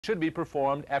should be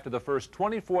performed after the first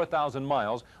 24,000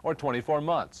 miles or 24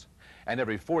 months, and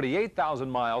every 48,000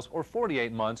 miles or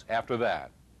 48 months after that.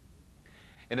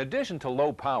 In addition to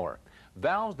low power,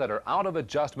 valves that are out of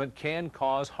adjustment can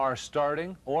cause harsh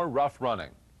starting or rough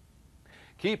running.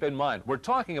 Keep in mind, we're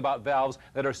talking about valves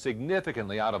that are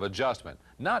significantly out of adjustment,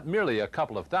 not merely a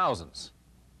couple of thousandths.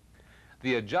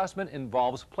 The adjustment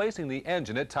involves placing the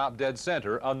engine at top dead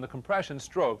center on the compression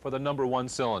stroke for the number 1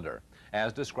 cylinder,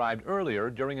 as described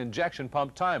earlier during injection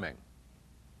pump timing.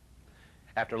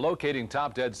 After locating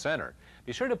top dead center,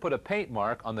 be sure to put a paint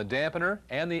mark on the dampener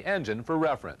and the engine for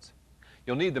reference.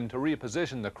 You'll need them to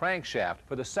reposition the crankshaft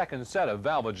for the second set of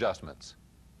valve adjustments.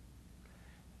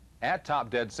 At top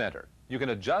dead center, you can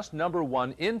adjust number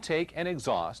 1 intake and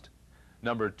exhaust,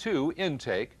 number 2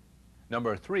 intake,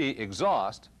 number 3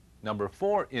 exhaust, number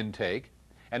 4 intake,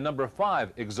 and number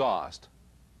 5 exhaust.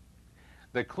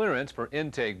 The clearance for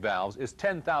intake valves is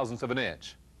 10 thousandths of an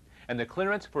inch, and the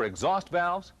clearance for exhaust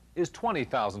valves is 20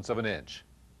 thousandths of an inch.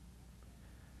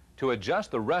 To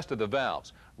adjust the rest of the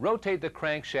valves, rotate the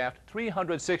crankshaft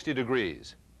 360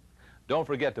 degrees. Don't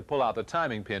forget to pull out the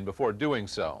timing pin before doing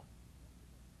so.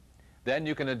 Then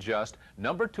you can adjust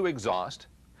number 2 exhaust,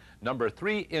 number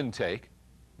 3 intake,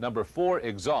 number 4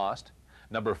 exhaust,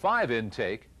 number 5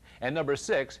 intake, and number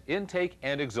 6 intake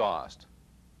and exhaust.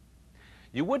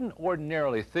 You wouldn't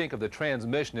ordinarily think of the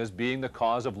transmission as being the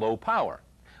cause of low power,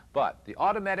 but the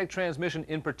automatic transmission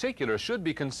in particular should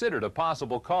be considered a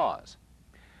possible cause.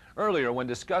 Earlier, when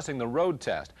discussing the road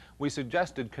test, we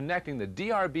suggested connecting the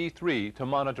DRB3 to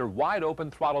monitor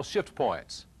wide-open throttle shift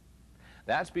points.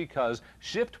 That's because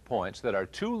shift points that are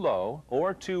too low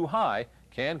or too high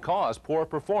can cause poor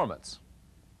performance.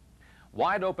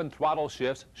 Wide-open throttle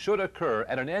shifts should occur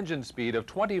at an engine speed of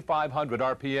 2,500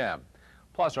 RPM,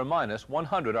 plus or minus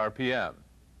 100 RPM.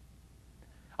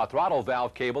 A throttle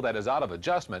valve cable that is out of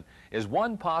adjustment is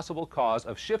one possible cause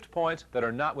of shift points that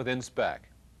are not within spec.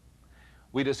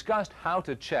 We discussed how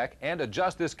to check and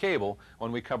adjust this cable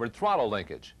when we covered throttle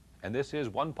linkage, and this is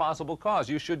one possible cause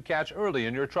you should catch early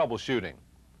in your troubleshooting.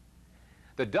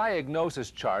 The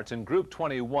diagnosis charts in Group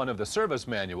 21 of the service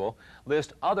manual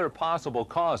list other possible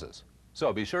causes,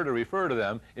 so be sure to refer to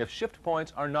them if shift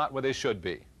points are not where they should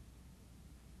be.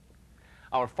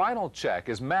 Our final check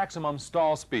is maximum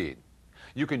stall speed.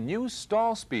 You can use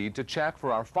stall speed to check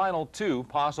for our final 2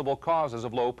 possible causes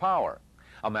of low power: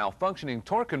 a malfunctioning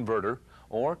torque converter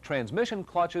or transmission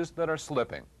clutches that are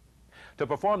slipping. To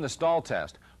perform the stall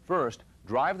test, first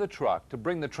drive the truck to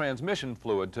bring the transmission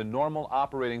fluid to normal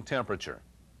operating temperature.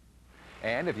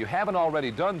 And if you haven't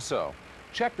already done so,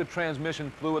 check the transmission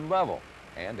fluid level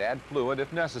and add fluid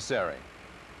if necessary.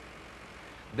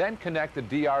 Then connect the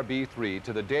DRB3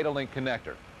 to the data link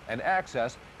connector and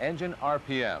access engine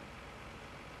RPM.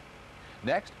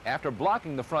 Next, after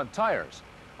blocking the front tires,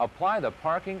 apply the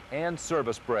parking and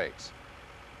service brakes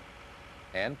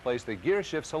and place the gear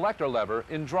shift selector lever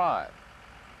in drive.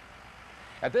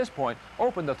 At this point,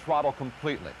 open the throttle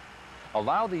completely.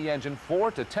 Allow the engine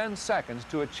 4 to 10 seconds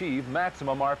to achieve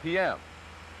maximum RPM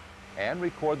and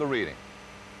record the reading.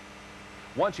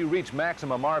 Once you reach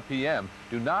maximum RPM,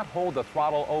 do not hold the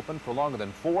throttle open for longer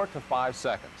than 4 to 5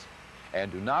 seconds.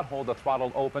 And do not hold the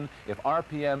throttle open if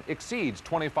RPM exceeds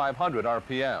 2,500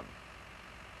 RPM.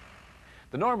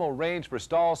 The normal range for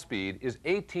stall speed is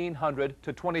 1,800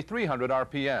 to 2,300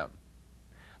 RPM.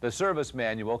 The service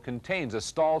manual contains a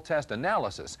stall test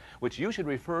analysis, which you should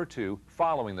refer to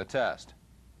following the test.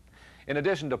 In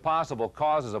addition to possible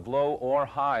causes of low or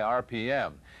high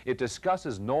RPM, it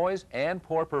discusses noise and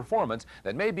poor performance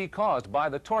that may be caused by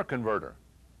the torque converter.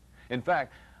 In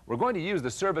fact, we're going to use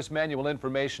the service manual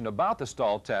information about the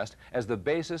stall test as the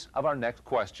basis of our next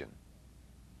question.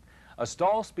 A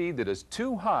stall speed that is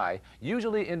too high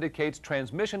usually indicates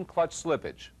transmission clutch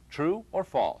slippage. True or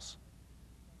false?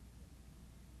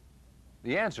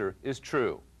 The answer is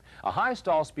true. A high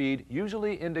stall speed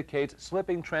usually indicates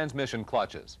slipping transmission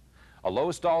clutches. A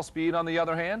low stall speed, on the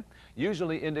other hand,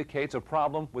 usually indicates a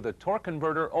problem with a torque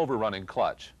converter overrunning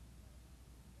clutch.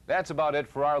 That's about it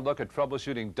for our look at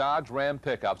troubleshooting Dodge Ram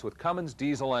pickups with Cummins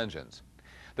diesel engines.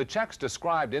 The checks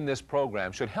described in this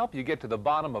program should help you get to the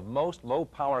bottom of most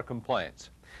low-power complaints.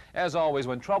 As always,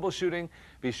 when troubleshooting,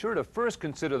 be sure to first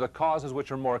consider the causes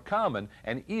which are more common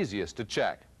and easiest to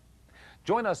check.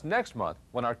 Join us next month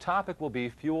when our topic will be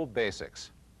fuel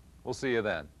basics. We'll see you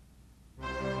then.